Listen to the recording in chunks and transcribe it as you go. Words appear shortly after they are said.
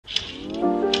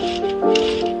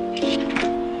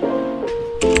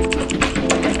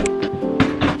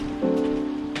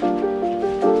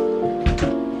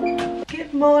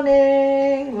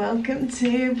welcome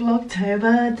to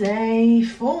Vlogtober day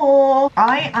 4.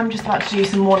 I am just about to do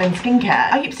some morning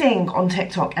skincare. I keep seeing on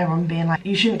TikTok everyone being like,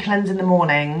 you shouldn't cleanse in the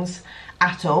mornings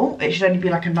at all. It should only be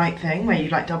like a night thing where you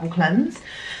like double cleanse.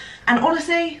 And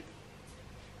honestly,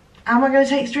 am I going to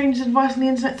take strangers' advice on the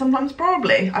internet sometimes?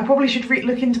 Probably. I probably should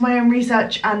look into my own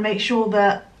research and make sure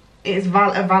that it is a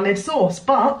valid source,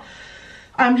 but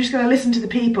I'm just going to listen to the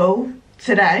people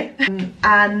today.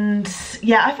 And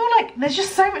yeah, I feel like there's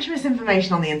just so much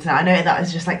misinformation on the internet. I know that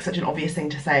is just like such an obvious thing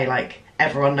to say, like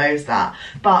everyone knows that,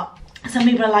 but some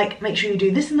people are like, make sure you do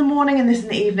this in the morning and this in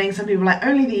the evening. Some people are like,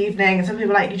 only the evening. And some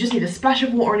people are like, you just need a splash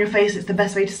of water on your face. It's the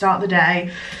best way to start the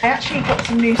day. I actually got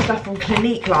some new stuff from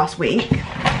Clinique last week.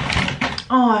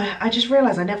 Oh, I just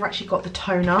realised I never actually got the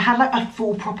toner. I had like a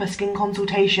full proper skin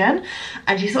consultation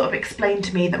and she sort of explained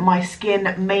to me that my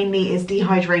skin mainly is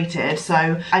dehydrated,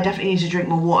 so I definitely need to drink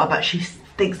more water, but she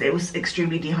thinks that it was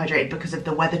extremely dehydrated because of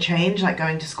the weather change, like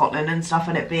going to Scotland and stuff,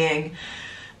 and it being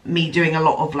me doing a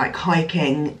lot of like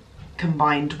hiking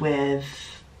combined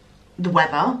with the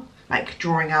weather, like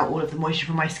drawing out all of the moisture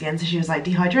from my skin. So she was like,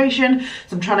 dehydration,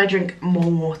 so I'm trying to drink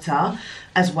more water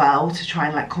as well to try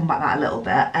and like combat that a little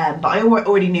bit, but I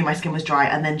already knew my skin was dry.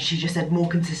 And then she just said more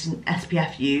consistent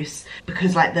SPF use,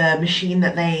 because like the machine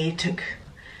that they took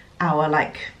our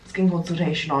like skin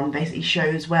consultation on basically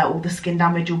shows where all the skin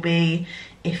damage will be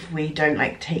if we don't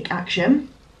like take action,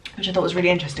 which I thought was really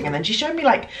interesting. And then she showed me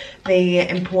like the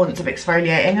importance of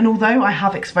exfoliating, and although I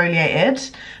have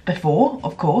exfoliated before,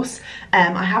 of course,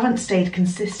 I haven't stayed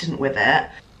consistent with it.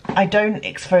 I don't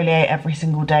exfoliate every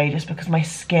single day just because my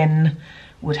skin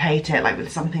would hate it, like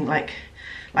with something like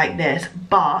this,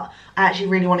 but I actually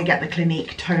really want to get the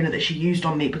Clinique toner that she used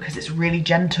on me because it's really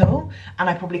gentle and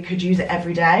I probably could use it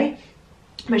every day.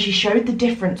 But she showed the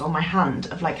difference on my hand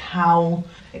of like how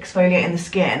exfoliating the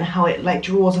skin, how it like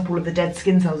draws up all of the dead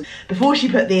skin cells before she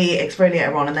put the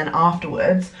exfoliator on and then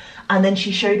afterwards. And then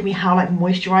she showed me how like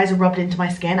moisturizer rubbed into my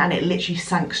skin and it literally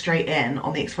sank straight in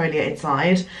on the exfoliated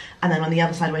side. And then on the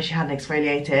other side where she hadn't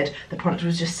exfoliated, the product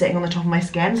was just sitting on the top of my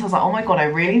skin. So I was like, oh my god, I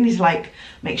really need to like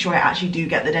make sure I actually do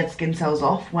get the dead skin cells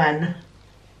off when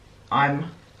I'm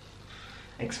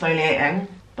exfoliating.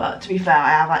 But to be fair, I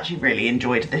have actually really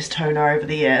enjoyed this toner over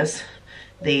the years,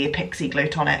 the Pixie Glow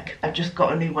Tonic. I've just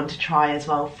got a new one to try as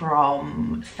well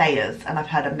from Thayer's, and I've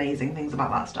heard amazing things about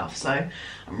that stuff, so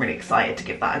I'm really excited to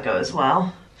give that a go as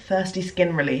well. Thirsty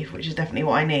skin relief, which is definitely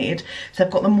what I need. So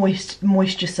I've got the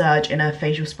Moisture Surge in a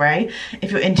facial spray.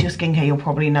 If you're into your skincare, you'll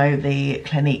probably know the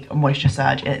Clinique Moisture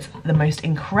Surge. It's the most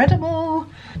incredible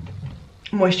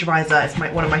moisturizer. It's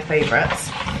one of my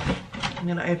favourites. I'm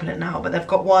gonna open it now, but they've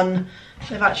got one,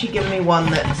 they've actually given me one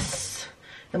that's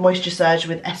the Moisture Surge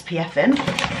with SPF in,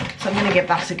 so I'm gonna give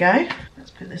that a go. Let's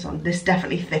put this on. This is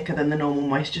definitely thicker than the normal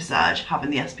Moisture Surge,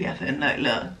 having the SPF in.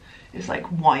 Look, it's like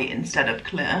white instead of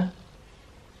clear.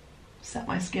 Set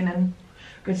my skin in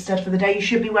good stead for the day. You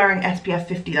should be wearing SPF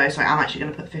 50 though, so I'm actually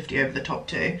gonna put 50 over the top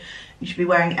too. You should be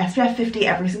wearing SPF 50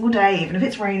 every single day, even if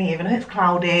it's rainy, even if it's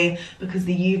cloudy, because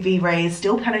the UV rays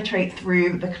still penetrate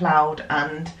through the cloud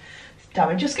and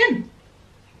damage your skin.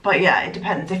 But yeah, it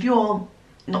depends. If you're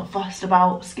not fussed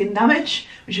about skin damage,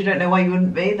 which I don't know why you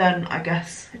wouldn't be, then I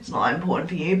guess it's not that important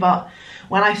for you. But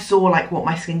when I saw like what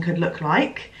my skin could look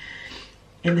like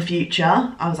in the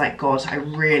future, I was like, god, I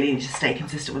really need to stay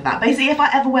consistent with that. Basically, if I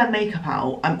ever wear makeup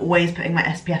out, I'm always putting my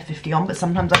SPF 50 on, but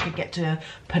sometimes I forget to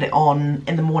put it on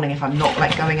in the morning if I'm not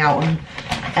like going out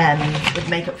and with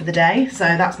makeup for the day. So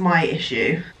that's my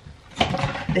issue.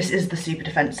 This is the Super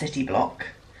Defense City Block.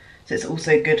 So it's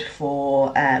also good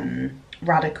for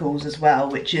radicals as well,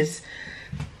 which is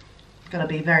going to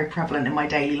be very prevalent in my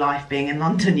daily life being in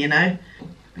London, you know. I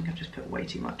think I've just put way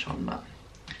too much on,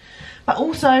 but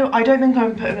also I don't think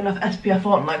I'm putting enough SPF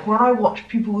on. Like when I watch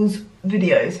people's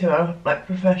videos who are like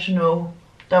professional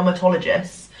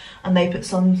dermatologists and they put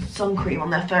sun cream on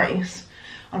their face,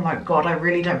 I'm like, god, I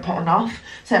really don't put enough.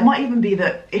 So it might even be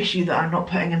the issue that I'm not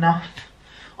putting enough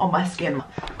on my skin.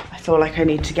 I feel like I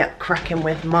need to get cracking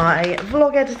with my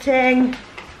vlog editing.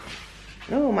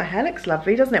 Oh, my hair looks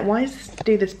lovely, doesn't it? Why does this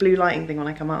do this blue lighting thing when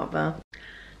I come out of there?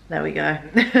 There we go.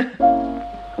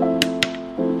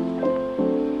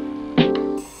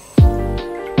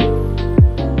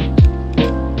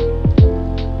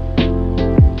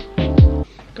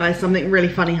 Guys, something really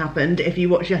funny happened. If you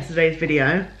watched yesterday's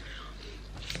video,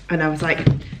 and I was like,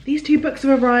 these 2 books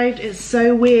have arrived, it's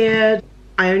so weird.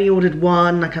 I only ordered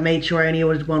one, like I made sure I only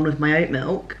ordered one with my oat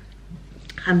milk.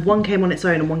 And one came on its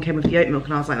own and one came with the oat milk,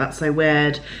 and I was like, that's so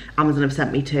weird. Amazon have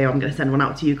sent me 2, I'm gonna send one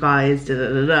out to you guys, da da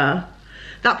da da.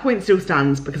 That point still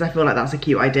stands because I feel like that's a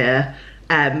cute idea.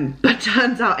 But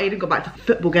turns out Aiden got back to the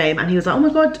football game and he was like, oh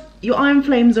my God, your Iron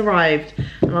Flames arrived.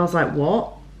 And I was like,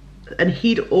 what? And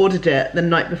he'd ordered it the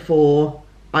night before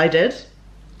I did.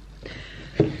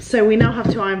 So we now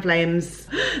have 2 Iron Flames.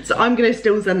 So I'm gonna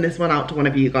still send this one out to one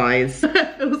of you guys.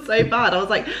 I feel so bad. I was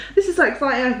like, this is so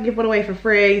exciting, I can give one away for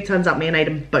free. Turns out me and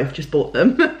Aiden both just bought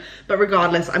them. But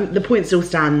regardless, the point still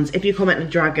stands. If you comment a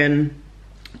dragon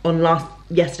on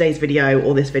yesterday's video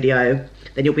or this video,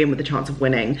 then you'll be in with the chance of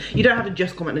winning. You don't have to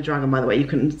just comment a dragon, by the way. You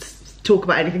can talk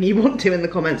about anything you want to in the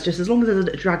comments. Just as long as there's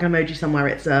a dragon emoji somewhere,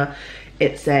 it's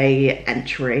a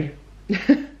entry.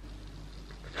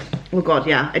 Oh God,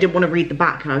 yeah, I didn't want to read the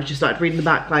back and I was just started reading the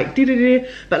back like doo-doo-doo,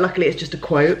 but luckily it's just a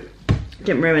quote.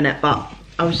 Didn't ruin it, but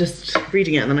I was just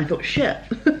reading it and then I thought, shit,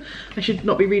 I should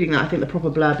not be reading that. I think the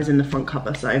proper blurb is in the front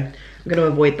cover, so I'm going to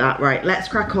avoid that. Right, let's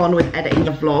crack on with editing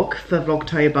the vlog for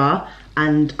Vlogtober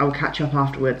and I'll catch up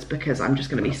afterwards because I'm just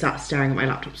going to be sat staring at my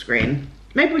laptop screen.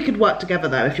 Maybe we could work together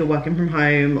though if you're working from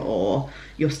home or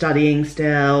you're studying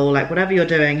still, like whatever you're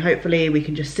doing, hopefully we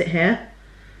can just sit here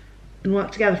and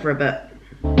work together for a bit.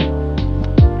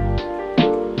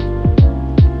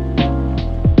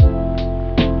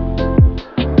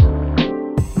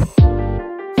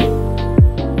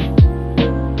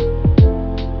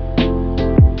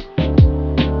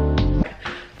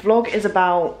 Vlog is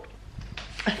about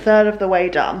a third of the way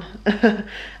done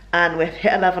and we've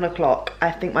hit 11 o'clock.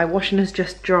 I think my washing has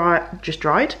just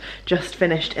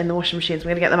finished in the washing machine, so I'm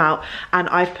gonna get them out, and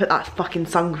I've put that fucking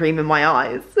sun cream in my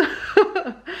eyes.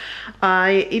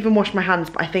 I even washed my hands,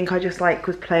 but I think I just like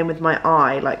was playing with my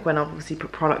eye, like when I obviously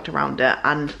put product around it,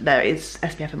 and there is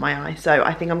SPF in my eye, so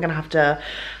I think I'm gonna have to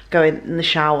go in the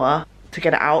shower to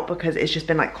get it out because it's just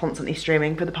been like constantly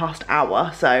streaming for the past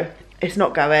hour, so it's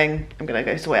not going. I'm gonna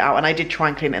go sort it out, and I did try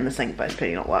and clean it in the sink, but it's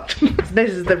clearly not worked. So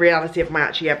this is the reality of my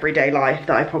actually everyday life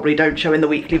that I probably don't show in the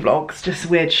weekly vlogs. Just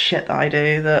weird shit that I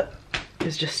do that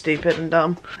is just stupid and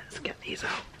dumb. Let's get these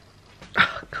out.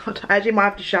 Oh God, I actually might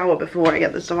have to shower before I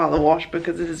get this stuff out of the wash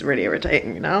because this is really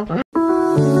irritating me now.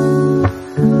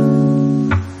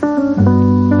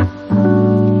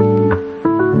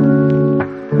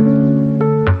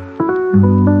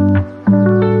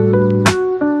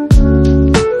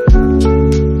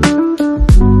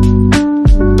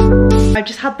 I've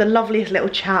just had the loveliest little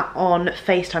chat on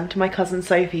FaceTime to my cousin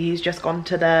Sophie, who's just gone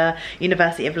to the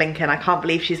University of Lincoln. I can't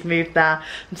believe she's moved there.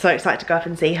 I'm so excited to go up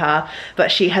and see her.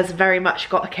 But she has very much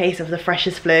got a case of the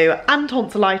freshers flu and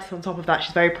tonsillitis on top of that.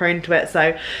 She's very prone to it.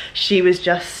 So she was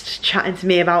just chatting to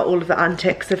me about all of the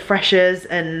antics of freshers,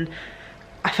 and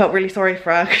I felt really sorry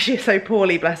for her because she's so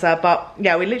poorly, bless her. But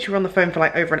yeah, we literally were on the phone for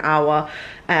like over an hour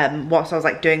whilst I was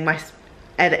like doing my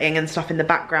editing and stuff in the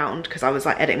background because I was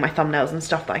like editing my thumbnails and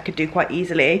stuff that I could do quite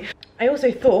easily. I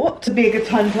also thought it'd be a good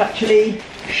time to actually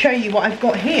show you what I've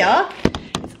got here.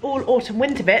 It's all autumn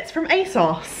winter bits from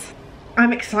ASOS.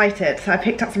 I'm excited. So I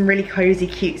picked up some really cozy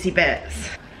cutesy bits.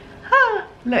 Ah,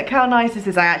 look how nice this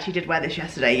is. I actually did wear this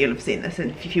yesterday. You'll have seen this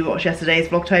if you watched yesterday's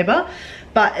Vlogtober.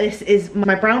 But this is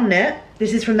my brown knit.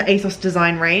 This is from the ASOS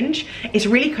design range. It's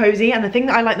really cozy, and the thing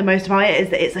that I like the most about it is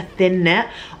that it's a thin knit.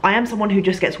 I am someone who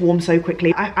just gets warm so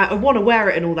quickly. I want to wear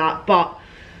it and all that, but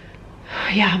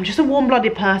yeah, I'm just a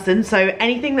warm-blooded person, so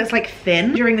anything that's like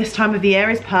thin during this time of the year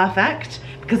is perfect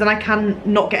because then I can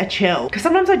not get a chill. Because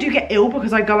sometimes I do get ill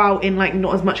because I go out in like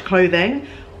not as much clothing,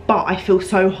 but I feel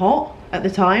so hot at the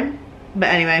time. But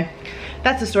anyway,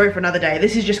 that's a story for another day.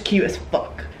 This is just cute as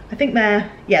fuck. I think they're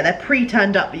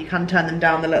pre-turned up, but you can turn them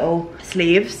down the little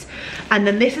sleeves. And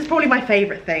then this is probably my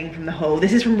favorite thing from the haul.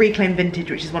 This is from Reclaim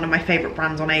Vintage, which is one of my favorite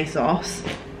brands on ASOS,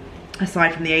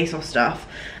 aside from the ASOS stuff.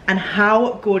 And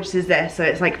how gorgeous is this? So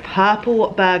it's like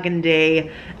purple,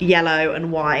 burgundy, yellow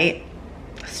and white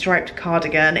striped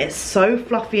cardigan. It's so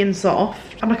fluffy and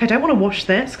soft. I'm like, I don't want to wash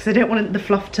this because I don't want the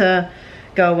fluff to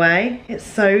go away. It's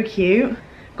so cute.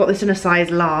 Got this in a size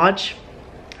large.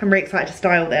 I'm really excited to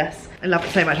style this. I love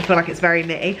it so much. I feel like it's very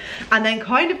knitty. And then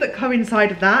kind of that coincide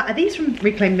with that, are these from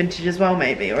Reclaim Vintage as well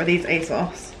maybe? Or are these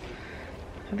ASOS?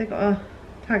 Have they got a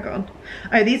tag on?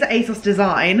 Oh, these are ASOS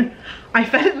design. I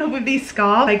fell in love with these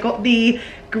scarves. I got the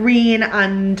green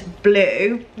and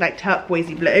blue, like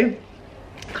turquoisey blue.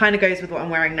 Kind of goes with what I'm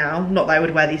wearing now. Not that I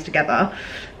would wear these together.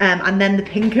 And then the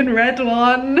pink and red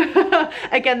one.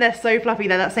 Again, they're so fluffy.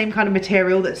 They're that same kind of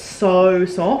material that's so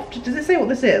soft. Does it say what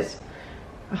this is?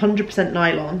 100%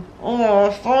 nylon. Oh,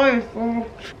 so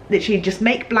soft. Literally just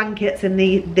make blankets in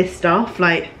this stuff.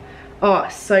 Like, oh,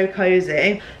 it's so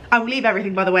cozy. I will leave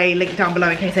everything, by the way, linked down below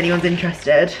in case anyone's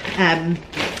interested.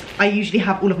 I usually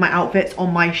have all of my outfits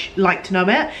on my Like to Know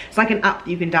It. It's like an app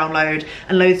that you can download,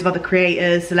 and loads of other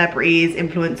creators, celebrities,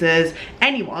 influencers,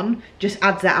 anyone just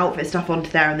adds their outfit stuff onto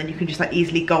there, and then you can just like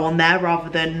easily go on there rather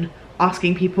than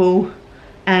asking people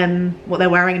what they're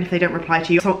wearing and if they don't reply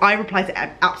to you. So I reply to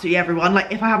absolutely everyone.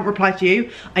 Like if I haven't replied to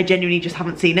you, I genuinely just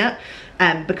haven't seen it,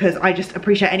 because I just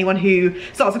appreciate anyone who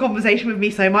starts a conversation with me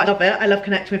so much. I love it. I love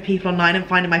connecting with people online and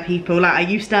finding my people. Like I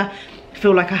used to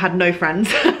feel like I had no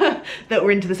friends that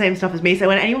were into the same stuff as me, so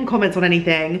when anyone comments on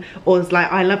anything or is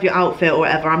like, I love your outfit or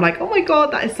whatever, I'm like, oh my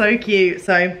god, that is so cute.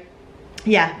 So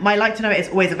yeah, my Like to Know It is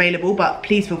always available, but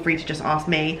please feel free to just ask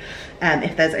me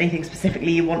if there's anything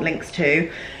specifically you want links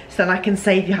to, so then I can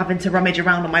save you having to rummage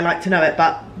around on my Like to Know It,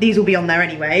 but these will be on there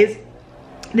anyways.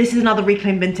 This is another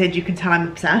Reclaim Vintage. You can tell I'm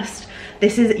obsessed.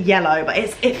 This is yellow, but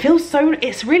it feels so,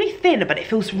 it's really thin, but it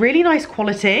feels really nice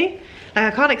quality.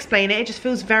 Like I can't explain it, it just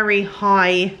feels very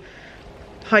high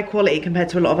quality compared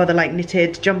to a lot of other like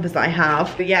knitted jumpers that I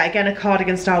have. But yeah, again, a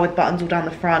cardigan style with buttons all down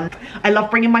the front. I love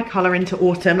bringing my colour into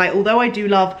autumn. Like although I do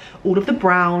love all of the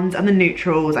browns and the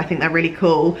neutrals, I think they're really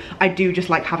cool, I do just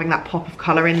like having that pop of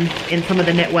colour in some of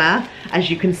the knitwear, as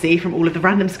you can see from all of the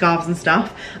random scarves and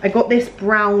stuff. I got this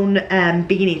brown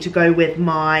beanie to go with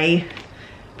my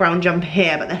brown jumper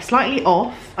here, but they're slightly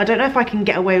off. I don't know if I can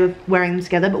get away with wearing them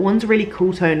together, but one's really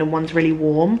cool tone and one's really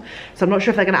warm, so I'm not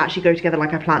sure if they're going to actually go together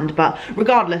like I planned, but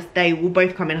regardless, they will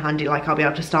both come in handy. Like I'll be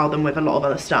able to style them with a lot of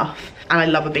other stuff. And I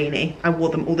love a beanie. I wore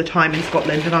them all the time in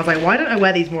Scotland, and I was like, why don't I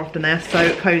wear these more often? They're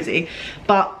so cozy.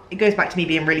 But it goes back to me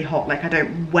being really hot. Like I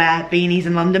don't wear beanies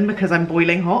in London because I'm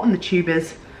boiling hot and the tube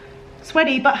is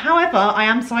sweaty. But however, I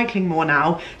am cycling more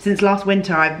now. Since last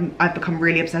winter, I've become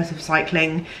really obsessed with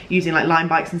cycling, using like line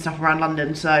bikes and stuff around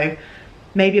London, so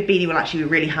maybe a beanie will actually be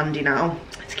really handy now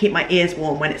to keep my ears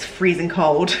warm when it's freezing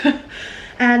cold.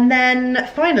 And then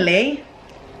finally,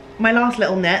 my last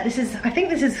little knit. I think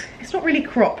this is, it's not really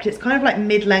cropped, it's kind of like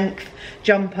mid-length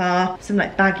jumper, some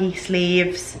like baggy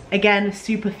sleeves, again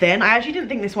super thin. I actually didn't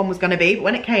think this one was going to be, but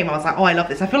when it came I was like, oh, I love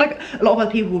this. I feel like a lot of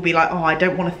other people will be like, oh, I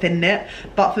don't want a thin knit,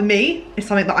 but for me it's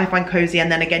something that I find cozy,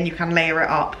 and then again you can layer it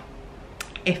up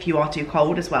if you are too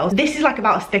cold as well. This is like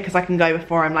about as thick as I can go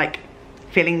before I'm like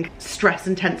feeling stressed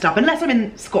and tensed up, unless I'm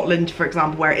in Scotland, for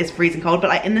example, where it is freezing cold. But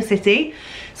like in the city,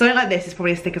 something like this is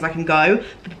probably as thick as I can go,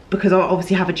 because I'll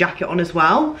obviously have a jacket on as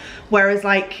well. Whereas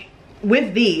like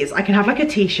with these, I can have like a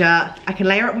t-shirt, I can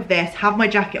layer it with this, have my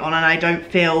jacket on, and I don't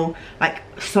feel like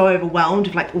so overwhelmed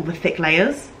with like all the thick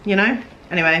layers, you know?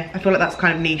 Anyway, I feel like that's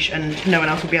kind of niche and no one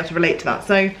else will be able to relate to that,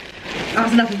 so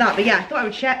that's enough of that. But yeah, I thought I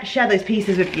would share those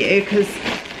pieces with you because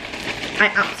I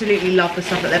absolutely love the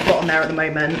stuff that they've got on there at the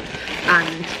moment,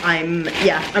 and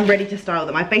I'm ready to style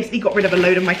them. I basically got rid of a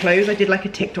load of my clothes. I did like a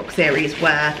TikTok series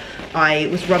where I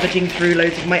was rummaging through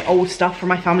loads of my old stuff from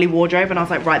my family wardrobe, and I was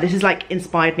like, right, this has like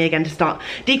inspired me again to start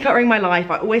decluttering my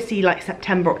life. I always see like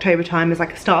September, October time as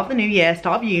like a start of the new year,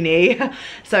 start of uni.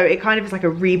 So it kind of is like a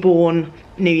reborn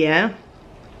new year.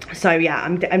 So yeah,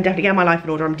 I'm definitely getting my life in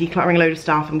order. I'm decluttering a load of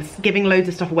stuff. I'm giving loads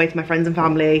of stuff away to my friends and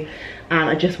family. And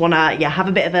I just want to, have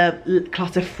a bit of a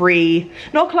clutter-free,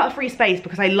 not clutter-free space,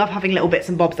 because I love having little bits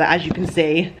and bobs there. As you can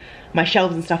see, my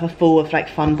shelves and stuff are full of like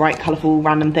fun, bright, colourful,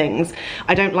 random things.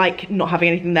 I don't like not having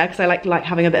anything there because I like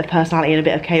having a bit of personality and a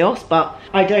bit of chaos, but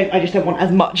I just don't want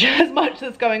as much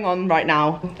that's going on right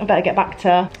now. I better get back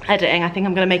to editing. I think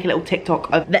I'm going to make a little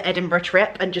TikTok of the Edinburgh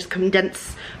trip and just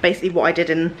condense basically what I did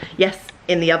in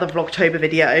the other Vlogtober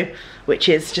video, which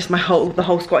is just the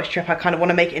whole Scottish trip. I kind of want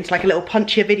to make it into like a little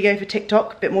punchier video for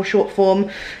TikTok, a bit more short form,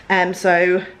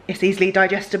 so it's easily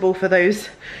digestible for those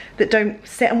that don't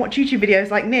sit and watch YouTube videos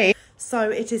like me. So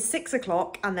it is 6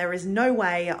 o'clock and there is no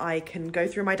way I can go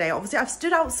through my day. Obviously I've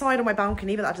stood outside on my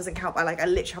balcony, but that doesn't count. I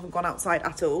literally haven't gone outside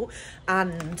at all,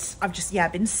 and I've just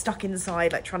been stuck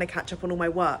inside like trying to catch up on all my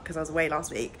work because I was away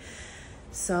last week.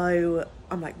 So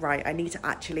I'm like, right, I need to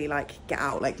actually like get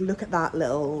out. Like look at that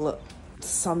little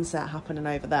sunset happening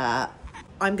over there.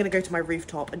 I'm gonna go to my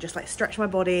rooftop and just like stretch my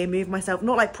body, move myself,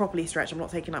 not like properly stretch, I'm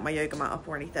not taking like my yoga mat up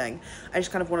or anything. I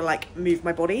just kind of want to like move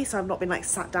my body, so I've not been like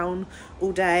sat down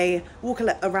all day, walk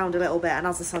around a little bit, and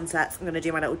as the sun sets, I'm gonna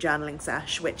do my little journaling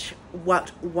sesh, which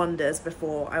worked wonders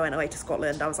before I went away to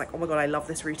Scotland. I was like, oh my god, I love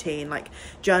this routine. Like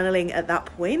journaling at that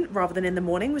point rather than in the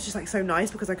morning was just like so nice,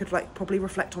 because I could like probably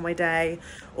reflect on my day,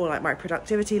 or like my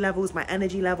productivity levels, my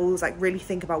energy levels, like really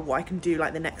think about what I can do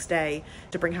like the next day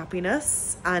to bring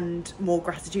happiness and more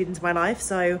gratitude into my life.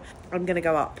 So I'm gonna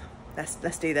go up.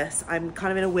 Let's do this. I'm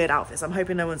kind of in a weird outfit, so I'm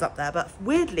hoping no one's up there, but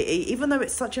weirdly, even though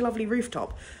it's such a lovely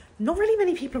rooftop, not really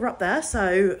many people are up there,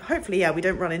 so hopefully, yeah, we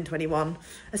don't run into anyone,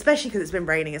 especially because it's been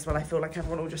raining as well. I feel like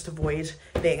everyone will just avoid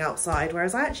being outside,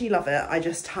 whereas I actually love it. I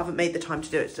just haven't made the time to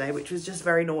do it today, which was just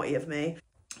very naughty of me.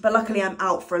 But luckily I'm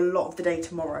out for a lot of the day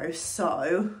tomorrow,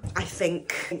 so I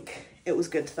think it was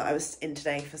good that I was in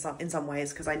today in some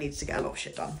ways, because I needed to get a lot of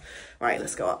shit done. Right,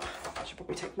 let's go up. I should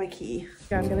probably take my key.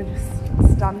 Yeah, I'm gonna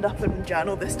just stand up and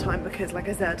journal this time because, like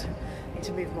I said, I need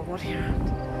to move my body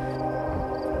around.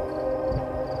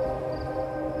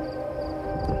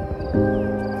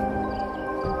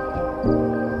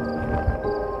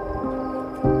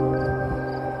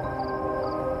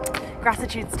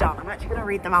 Gratitude's done. I'm actually going to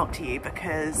read them out to you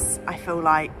because I feel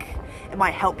like it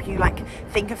might help you like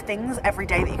think of things every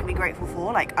day that you can be grateful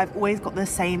for. Like, I've always got the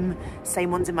same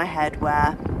ones in my head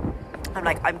where I'm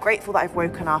like, I'm grateful that I've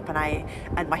woken up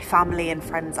and my family and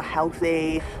friends are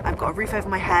healthy. I've got a roof over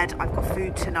my head. I've got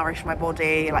food to nourish my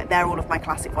body. Like, they're all of my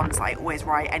classic ones that I always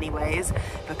write anyways,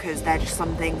 because they're just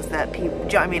some things that people, do you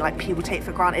know what I mean? Like, people take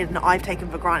for granted, and I've taken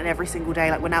for granted every single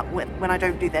day. Like, when I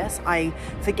don't do this, I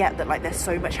forget that like there's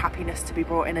so much happiness to be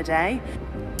brought in a day.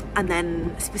 And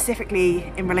then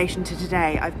specifically in relation to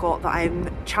today, I've got that I'm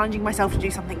challenging myself to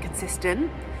do something consistent.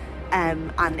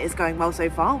 And it's going well so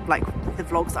far, like the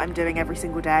vlogs that I'm doing every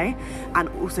single day, and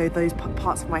also those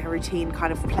parts of my routine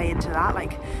kind of play into that,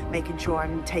 like making sure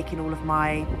I'm taking all of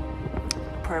my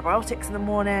probiotics in the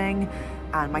morning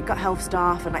and my gut health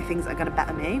stuff and like things that are going to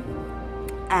better me.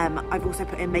 I've also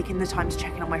put in making the time to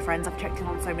check in on my friends. I've checked in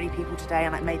on so many people today,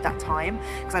 and I made that time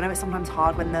because I know it's sometimes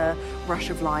hard when the rush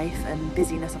of life and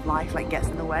busyness of life like gets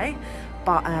in the way,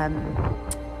 but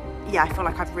yeah, I feel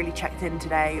like I've really checked in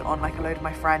today on like a load of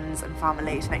my friends and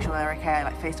family to make sure they're okay. I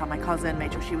like FaceTime my cousin,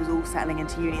 made sure she was all settling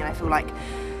into uni, and I feel like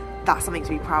that's something to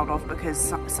be proud of, because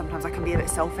sometimes I can be a bit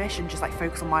selfish and just like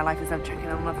focus on my life instead of checking in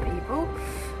on other people,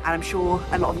 and I'm sure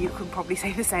a lot of you can probably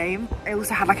say the same. I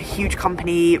also had like a huge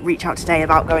company reach out today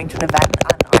about going to an event,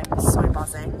 and I'm so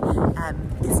buzzing.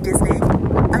 It's Disney.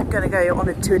 I'm gonna go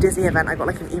to a Disney event. I got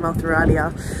like an email through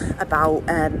earlier about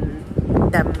them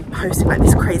hosting like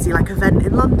this crazy like event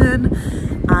in London,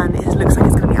 and it looks like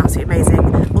it's gonna be absolutely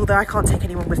amazing. Although I can't take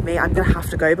anyone with me, I'm gonna have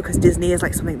to go because Disney is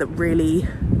like something that really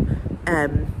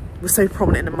was so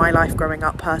prominent in my life growing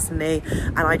up personally,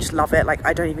 and I just love it. Like,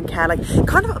 I don't even care. Like, it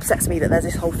kind of upsets me that there's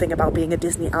this whole thing about being a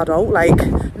Disney adult. Like,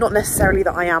 not necessarily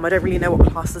that I am. I don't really know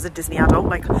what class as a Disney adult.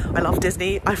 Like, I love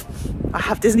Disney. I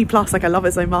have Disney Plus. Like, I love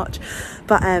it so much.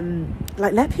 But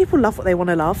like, let people love what they want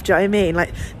to love. Do you know what I mean?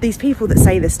 Like, these people that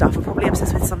say this stuff are probably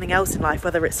obsessed with something else in life,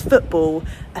 whether it's football,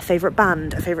 a favourite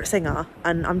band, a favourite singer.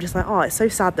 And I'm just like, oh, it's so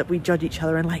sad that we judge each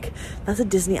other and like, that's a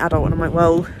Disney adult. And I'm like,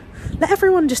 well, let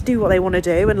everyone just do what they want to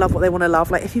do and love what they want to love.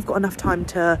 Like, if you've got enough time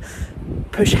to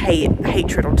push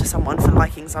hatred onto someone for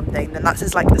liking something, then that's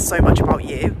just like, there's so much about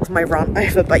you. It's my rant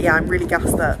over, but yeah, I'm really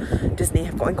gassed that Disney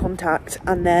have got in contact.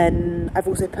 And then I've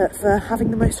also put for having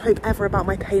the most hope ever about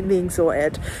my pain being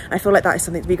sorted. I feel like that is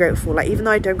something to be grateful for. Like, even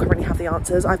though I don't currently have the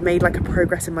answers, I've made like a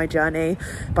progress in my journey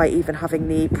by even having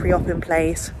the pre-op in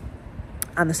place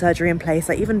and the surgery in place.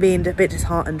 Like, even being a bit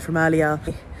disheartened from earlier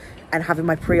and having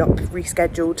my pre-op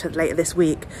rescheduled to later this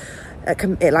week,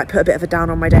 it like put a bit of a down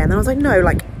on my day. And then I was like, no,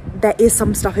 like, there is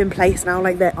some stuff in place now,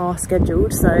 like they are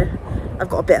scheduled, so I've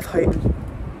got a bit of hope.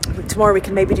 Tomorrow we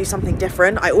can maybe do something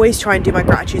different. I always try and do my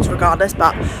gratitudes regardless,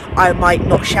 but I might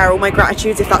not share all my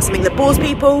gratitudes if that's something that bores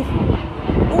people.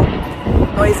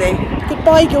 Ooh, noisy.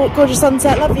 Goodbye, gorgeous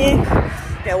sunset, love you.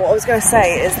 Yeah, what I was going to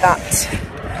say is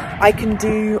that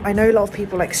I know a lot of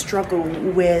people like struggle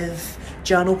with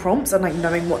journal prompts and like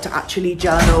knowing what to actually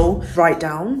write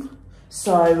down.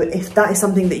 So if that is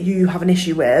something that you have an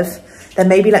issue with, then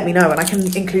maybe let me know and I can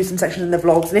include some sections in the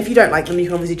vlogs. And if you don't like them, you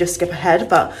can obviously just skip ahead,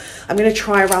 but I'm going to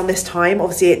try around this time.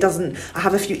 Obviously I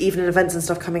have a few evening events and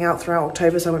stuff coming out throughout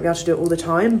October, so I won't be able to do it all the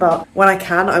time, but when I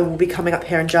can, I will be coming up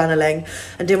here and journaling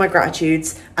and doing my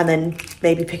gratitudes, and then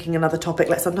maybe picking another topic.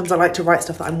 Like, sometimes I like to write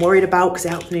stuff that I'm worried about because it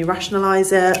helps me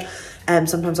rationalize it.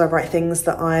 Sometimes I write things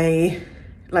that I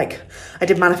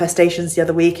did manifestations the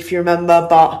other week, if you remember,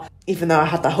 but even though I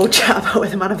had that whole chat about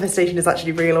whether manifestation is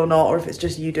actually real or not, or if it's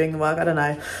just you doing the work, I don't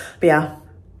know. But yeah,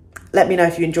 let me know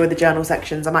if you enjoyed the journal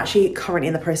sections. I'm actually currently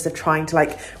in the process of trying to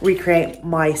like recreate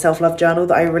my self-love journal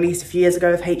that I released a few years ago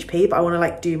with HP, but I want to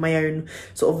like do my own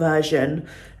sort of version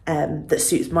that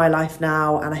suits my life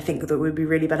now, and I think that would be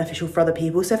really beneficial for other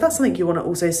people. So if that's something you want to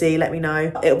also see, let me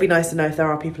know. It'll be nice to know if there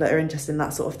are people that are interested in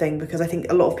that sort of thing, because I think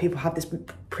a lot of people have this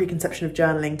preconception of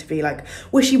journaling to be like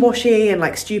wishy-washy and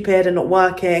like stupid and not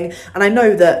working, and I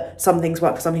know that some things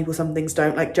work for some people, some things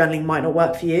don't. Like, journaling might not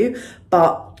work for you,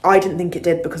 but I didn't think it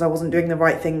did because I wasn't doing the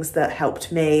right things that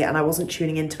helped me, and I wasn't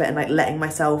tuning into it and like letting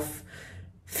myself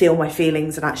feel my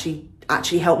feelings and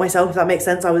actually help myself, if that makes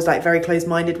sense. I was like very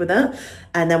closed-minded with it,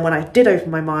 and then when I did open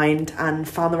my mind and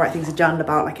found the right things to journal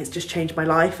about, like, it's just changed my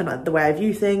life and like, the way I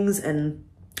view things and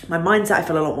my mindset. I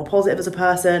feel a lot more positive as a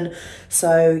person.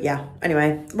 So yeah,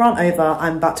 anyway, rant over.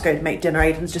 I'm about to go to make dinner.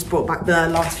 Aiden's just brought back the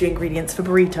last few ingredients for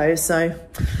burritos, so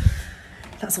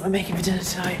that's what I'm making for dinner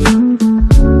tonight.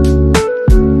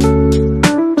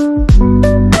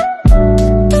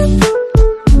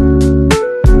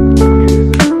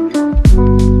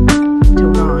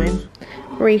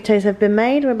 Burritos have been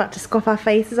made. We're about to scoff our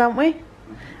faces, aren't we?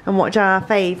 And watch our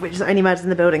fave, which is Only Murders in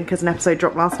the Building, because an episode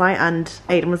dropped last night and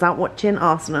Aiden was out watching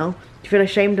Arsenal. Do you feel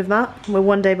ashamed of that? We're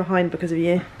one day behind because of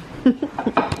you.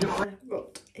 I've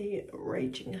got a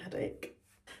raging headache.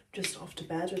 Just off to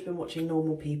bed. We've been watching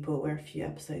Normal People. We're a few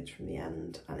episodes from the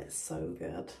end and it's so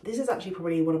good. This is actually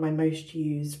probably one of my most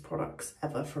used products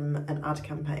ever from an ad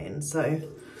campaign. So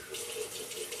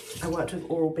I worked with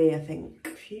Oral-B, I think,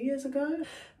 a few years ago.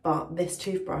 But this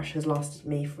toothbrush has lasted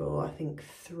me for, I think,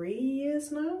 3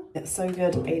 years now. It's so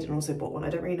good. Aiden also bought one. I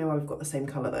don't really know why we've got the same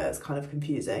colour though. It's kind of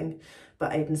confusing.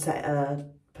 But Aiden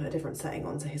put a different setting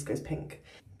on, so his goes pink.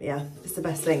 But yeah, it's the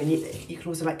best thing. And you can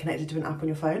also like connect it to an app on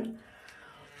your phone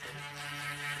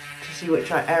to see which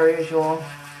areas you're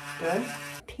doing.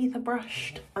 Teeth are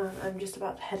brushed and I'm just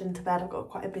about to head into bed. I've got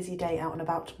quite a busy day out and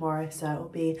about tomorrow, so it'll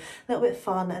be a little bit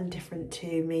fun and different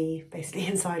to me basically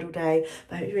inside all day,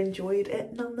 but I hope you enjoyed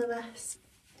it nonetheless.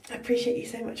 I appreciate you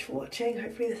so much for watching.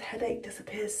 Hopefully this headache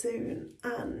disappears soon,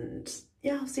 and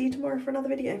yeah, I'll see you tomorrow for another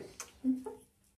video. Bye.